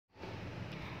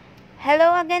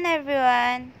Hello again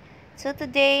everyone! So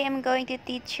today I'm going to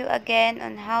teach you again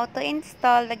on how to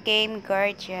install the game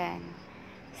Guardian.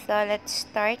 So let's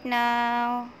start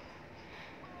now.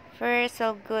 First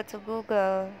I'll go to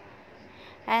Google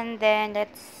and then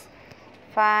let's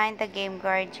find the game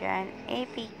Guardian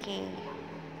APK.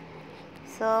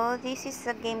 So this is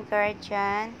the game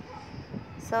Guardian.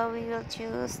 So we will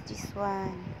choose this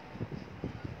one.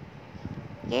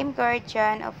 Game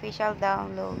Guardian official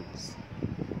downloads.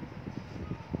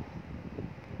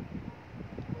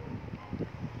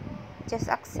 Just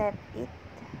accept it.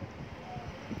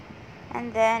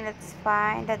 And then let's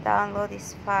find the download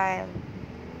this file.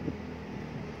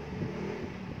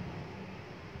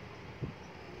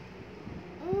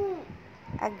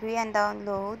 Agree and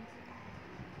download.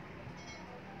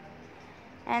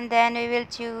 And then we will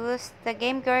choose the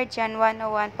Game Guardian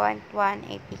 101.1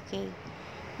 APK.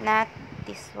 Not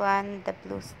this one, the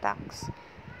blue stocks.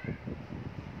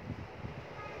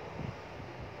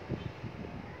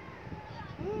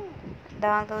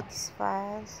 Download this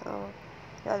file, so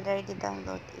you already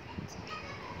download it.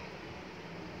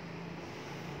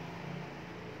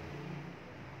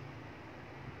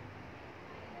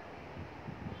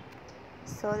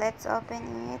 So let's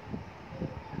open it.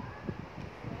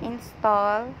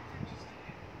 Install.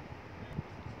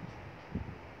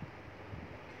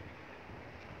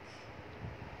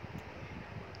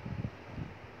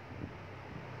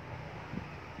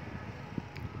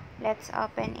 Let's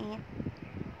open it.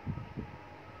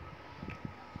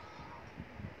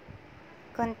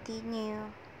 Continue.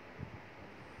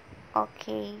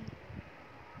 Okay.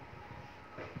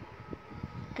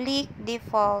 Click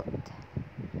default.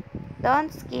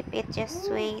 Don't skip it,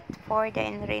 just wait for the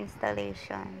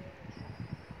reinstallation.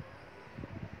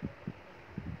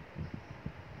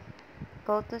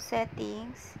 Go to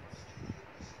settings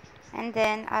and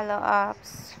then allow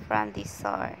apps from this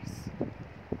source.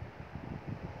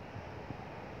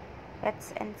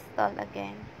 Let's install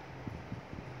again.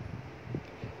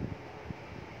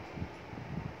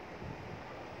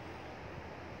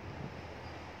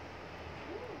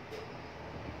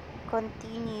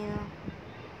 Continue.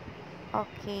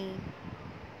 Okay.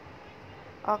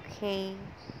 Okay.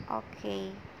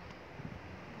 Okay.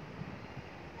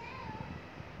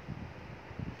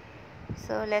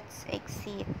 So let's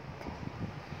exit.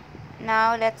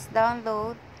 Now let's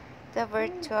download the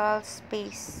virtual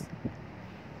space.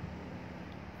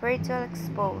 Virtual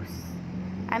Xposed.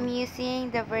 I'm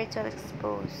using the virtual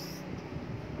Xposed.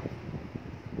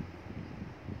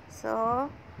 So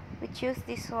we choose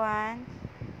this one.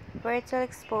 Virtual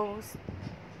Xposed.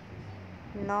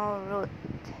 No root.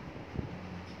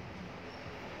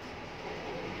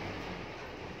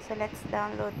 So let's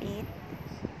download it.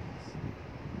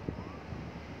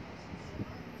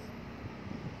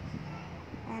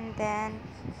 And then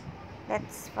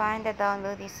let's find the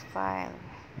download this file.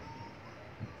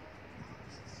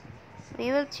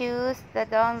 We will choose the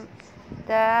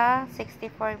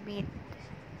 64-bit.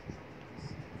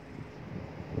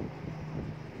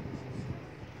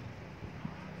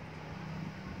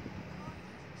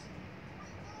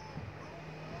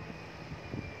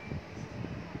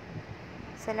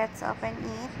 So let's open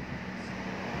it.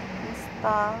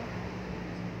 Install.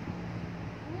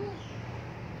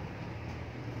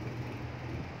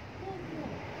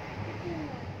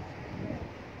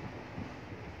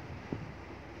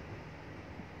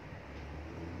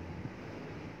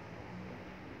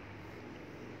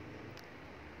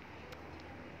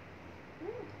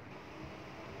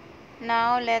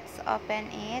 Now let's open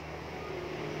it.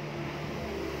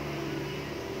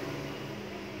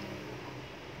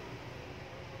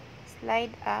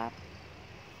 Slide up.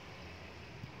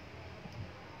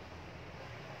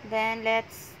 Then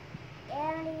let's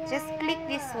just click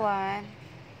this one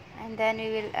and then we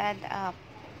will add up.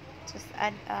 Just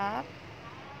add up.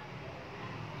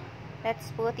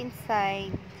 Let's put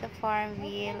inside the farm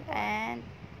wheel and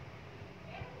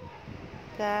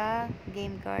the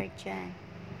Game Guardian.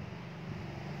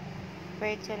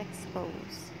 Virtual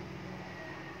Xposed.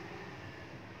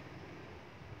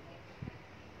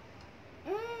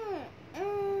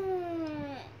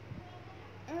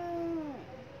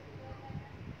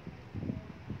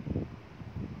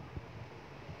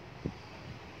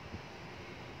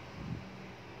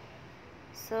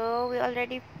 So we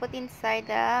already put inside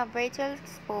the virtual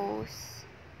Xposed.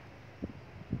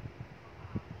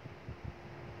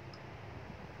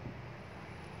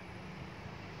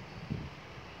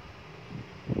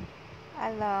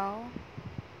 Allow.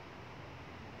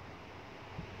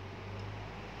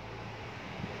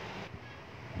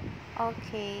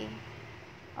 Okay.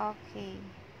 Okay.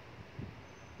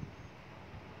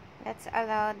 Let's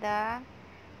allow the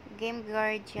Game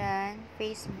Guardian,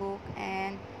 Facebook,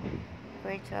 and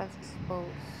Virtual Xposed.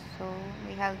 So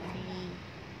we have 3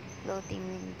 floating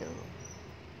window.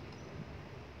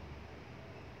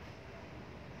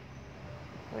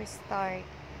 For start.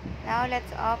 Now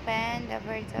let's open the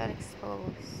Virtual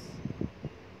Xposed.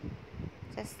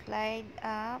 Just slide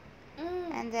up.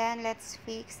 And then let's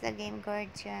fix the Game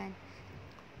Guardian.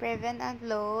 Prevent and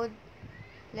load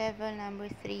level number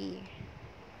 3.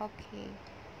 Okay.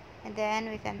 And then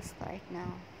we can start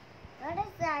now. What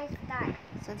is the start?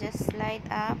 So just slide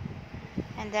up.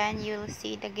 And then you'll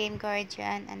see the Game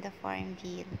Guardian and the farm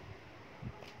wheel.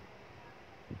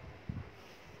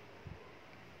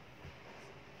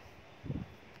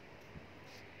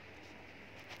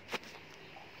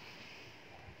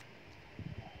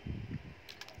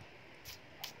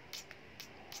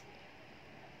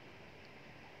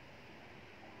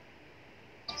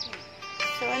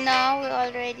 So now we're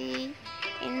already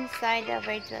inside the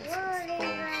Virtual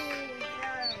Xposed.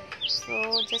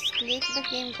 So just click the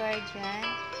Game Guardian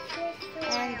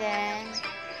and then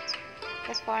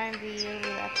the farm wheel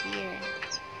will appear.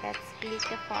 Let's click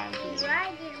the farm wheel.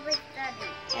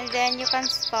 And then you can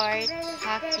start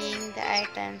hacking the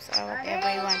items or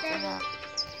whatever you want to hack.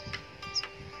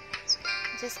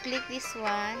 Just click this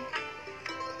one.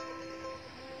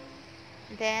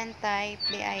 Then type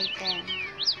the item.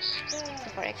 So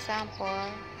for example,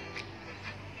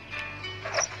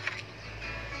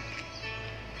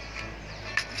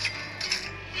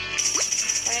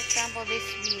 this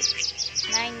week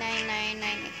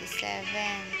 999,987.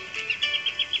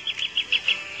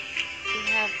 We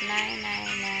have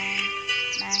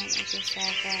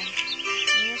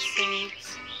 999,987. New search.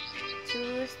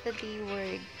 Choose the B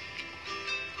word.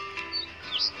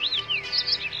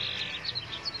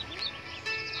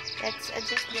 Let's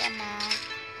adjust the amount.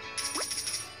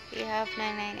 We have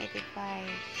 9985.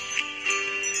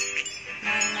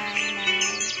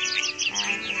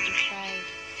 999,985.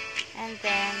 And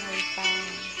then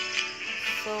refine.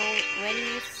 So when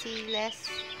you see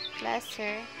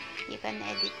lesser, you can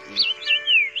edit it.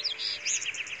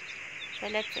 So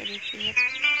let's edit it.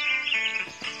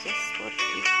 Just put 50.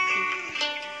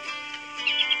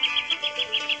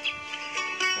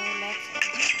 So let's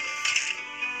adjust.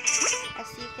 As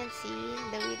you can see,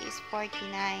 the width is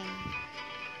 49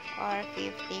 or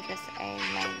 50 because I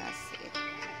minus it.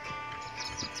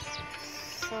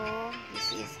 So this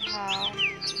is how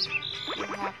you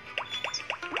hack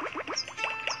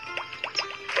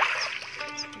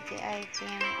the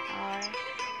item or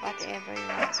whatever you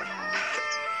want to have.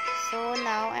 So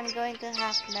now I'm going to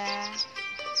hack the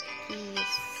keys.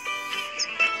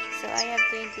 So I have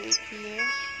 28 here,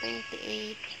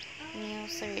 28 new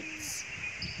search.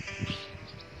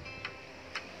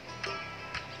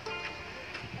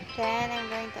 Then I'm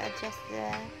going to adjust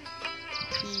the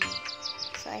key.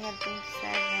 So I have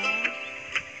 27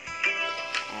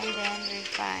 and then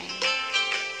refine.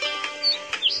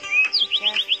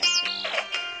 Adjust again.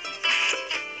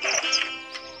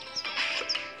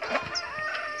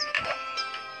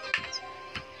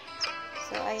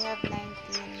 So I have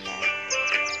 19 left.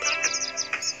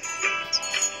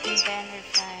 And then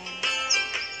refine.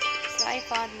 So I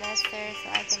found lesser, so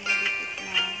I can edit it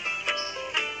now.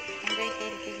 I'm going to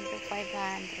edit it into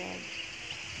 500.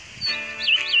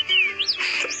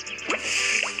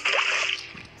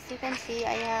 As you can see,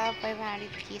 I have 500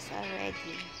 keys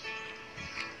already.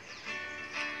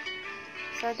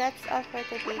 So that's all for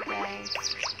today, guys.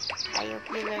 I hope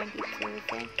you learned it too.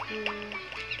 Thank you.